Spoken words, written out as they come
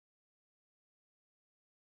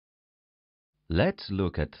Let's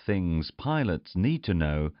look at things pilots need to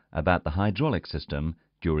know about the hydraulic system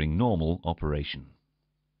during normal operation.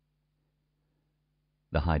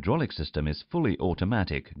 The hydraulic system is fully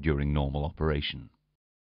automatic during normal operation.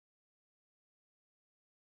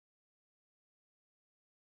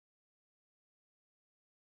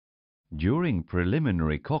 During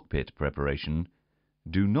preliminary cockpit preparation,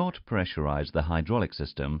 do not pressurize the hydraulic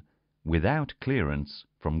system without clearance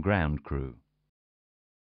from ground crew.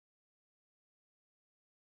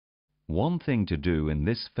 One thing to do in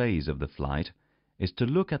this phase of the flight is to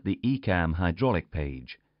look at the ECAM hydraulic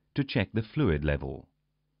page to check the fluid level.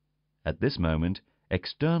 At this moment,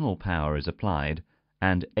 external power is applied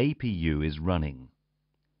and APU is running.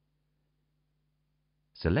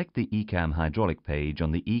 Select the ECAM hydraulic page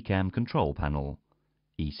on the ECAM control panel,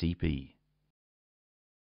 ECP.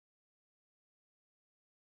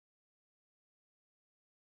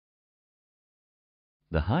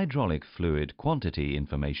 The hydraulic fluid quantity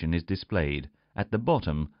information is displayed at the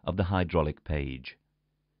bottom of the hydraulic page.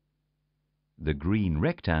 The green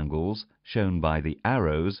rectangles shown by the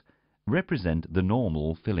arrows represent the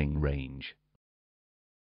normal filling range.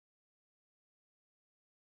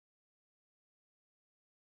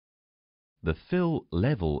 The fill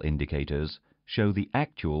level indicators show the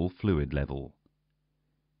actual fluid level.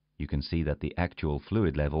 You can see that the actual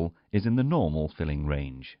fluid level is in the normal filling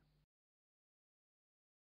range.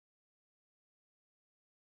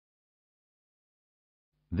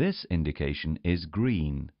 This indication is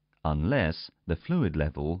green unless the fluid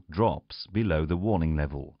level drops below the warning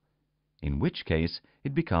level, in which case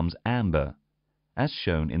it becomes amber, as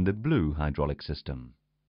shown in the blue hydraulic system.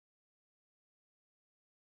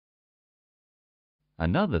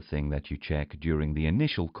 Another thing that you check during the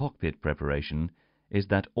initial cockpit preparation is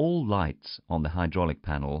that all lights on the hydraulic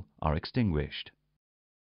panel are extinguished.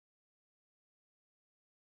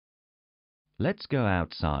 Let's go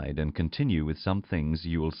outside and continue with some things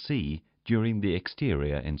you will see during the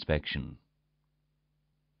exterior inspection.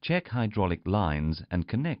 Check hydraulic lines and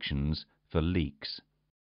connections for leaks.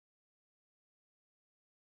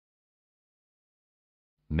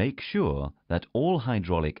 Make sure that all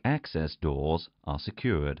hydraulic access doors are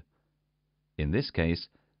secured. In this case,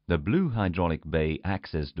 the blue hydraulic bay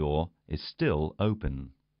access door is still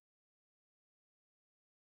open.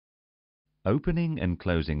 Opening and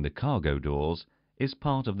closing the cargo doors is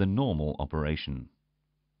part of the normal operation.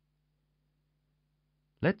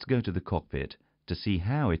 Let's go to the cockpit to see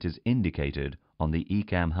how it is indicated on the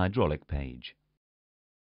ECAM hydraulic page.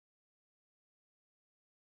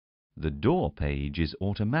 The door page is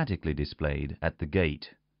automatically displayed at the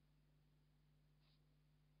gate.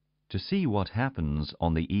 To see what happens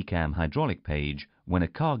on the ECAM hydraulic page when a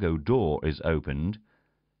cargo door is opened,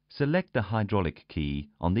 select the hydraulic key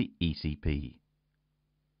on the ECP.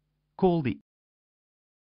 Call the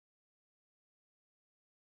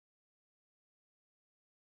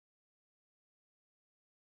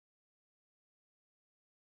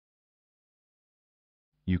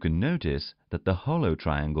You can notice that the hollow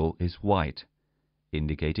triangle is white,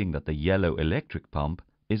 indicating that the yellow electric pump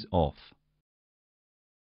is off.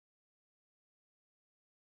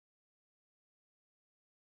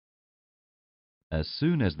 As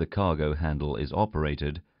soon as the cargo handle is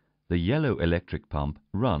operated, the yellow electric pump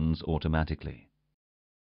runs automatically.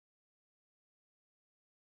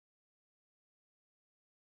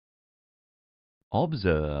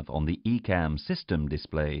 Observe on the ECAM system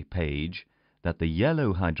display page that the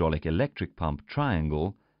yellow hydraulic electric pump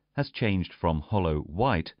triangle has changed from hollow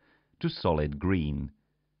white to solid green,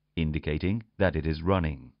 indicating that it is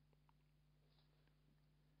running.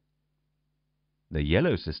 The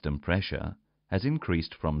yellow system pressure has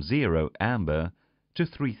increased from 0 amber to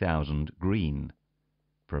 3000 green,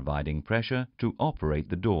 providing pressure to operate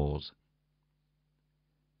the doors.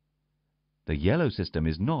 The yellow system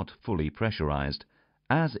is not fully pressurized,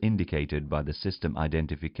 as indicated by the system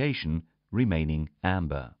identification remaining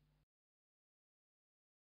amber.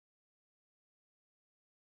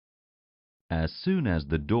 As soon as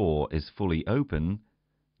the door is fully open,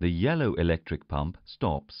 the yellow electric pump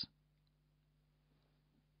stops.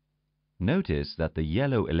 Notice that the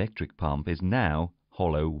yellow electric pump is now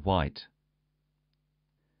hollow white.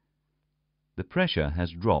 The pressure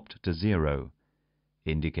has dropped to 0,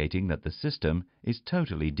 indicating that the system is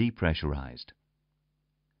totally depressurized.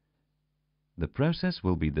 The process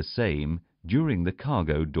will be the same during the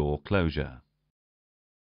cargo door closure.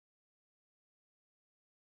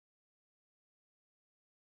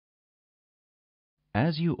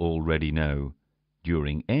 As you already know,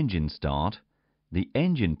 during engine start, the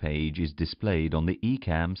engine page is displayed on the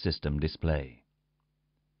ECAM system display.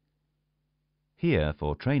 Here,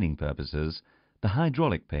 for training purposes, the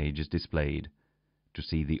hydraulic page is displayed to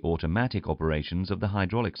see the automatic operations of the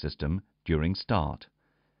hydraulic system during start,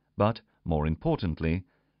 but, more importantly,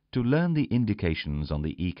 to learn the indications on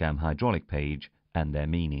the ECAM hydraulic page and their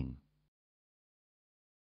meaning.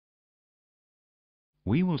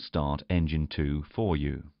 We will start engine 2 for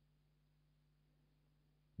you.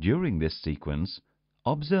 During this sequence,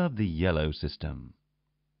 observe the yellow system.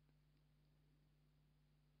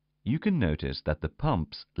 You can notice that the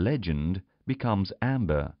pump's legend becomes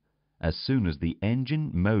amber as soon as the engine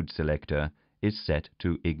mode selector is set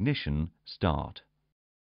to ignition start.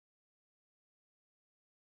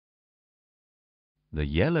 The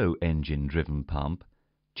yellow engine-driven pump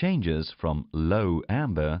changes from low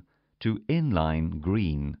amber to inline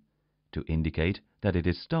green to indicate that it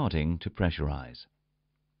is starting to pressurize.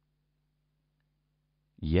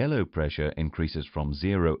 Yellow pressure increases from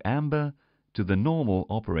 0 amber to the normal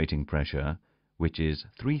operating pressure, which is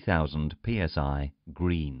 3000 psi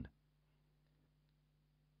green.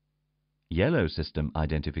 Yellow system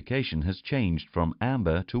identification has changed from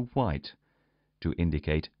amber to white to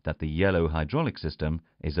indicate that the yellow hydraulic system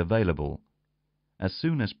is available as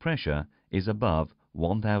soon as pressure is above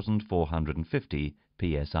 1450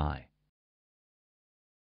 psi.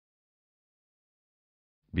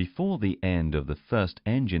 Before the end of the first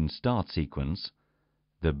engine start sequence,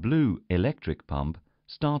 the blue electric pump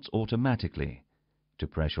starts automatically to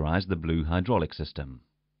pressurize the blue hydraulic system.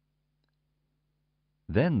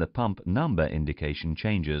 Then the pump number indication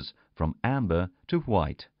changes from amber to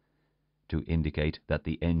white to indicate that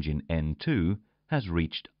the engine N2 has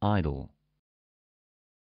reached idle.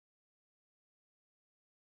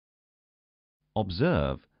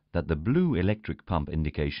 Observe that the blue electric pump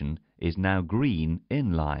indication is now green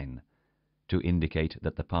inline to indicate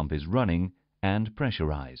that the pump is running and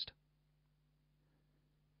pressurized.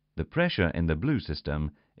 The pressure in the blue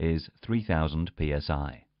system is 3000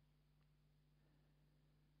 psi.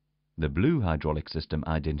 The blue hydraulic system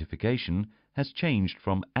identification has changed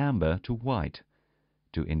from amber to white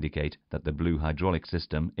to indicate that the blue hydraulic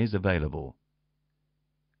system is available,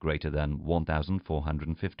 greater than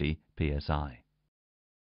 1450 psi.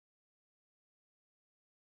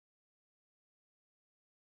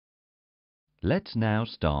 Let's now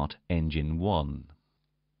start engine 1.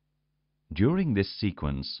 During this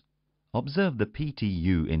sequence, observe the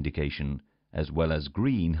PTU indication as well as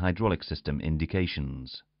green hydraulic system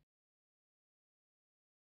indications.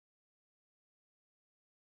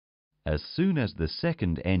 As soon as the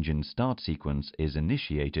second engine start sequence is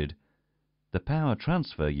initiated, the power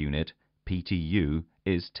transfer unit, PTU,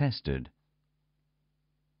 is tested.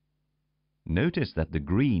 Notice that the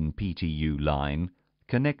green PTU line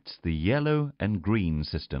connects the yellow and green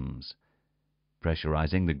systems,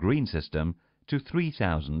 pressurizing the green system to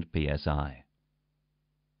 3000 psi.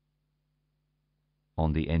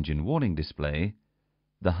 On the engine warning display,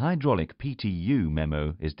 the hydraulic PTU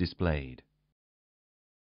memo is displayed.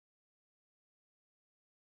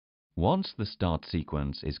 Once the start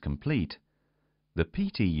sequence is complete, the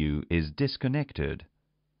PTU is disconnected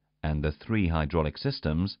and the 3 hydraulic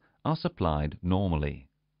systems are supplied normally.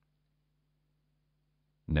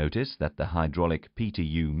 Notice that the hydraulic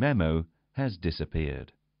PTU memo has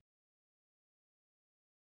disappeared.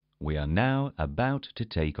 We are now about to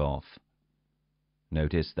take off.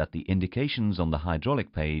 Notice that the indications on the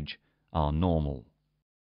hydraulic page are normal.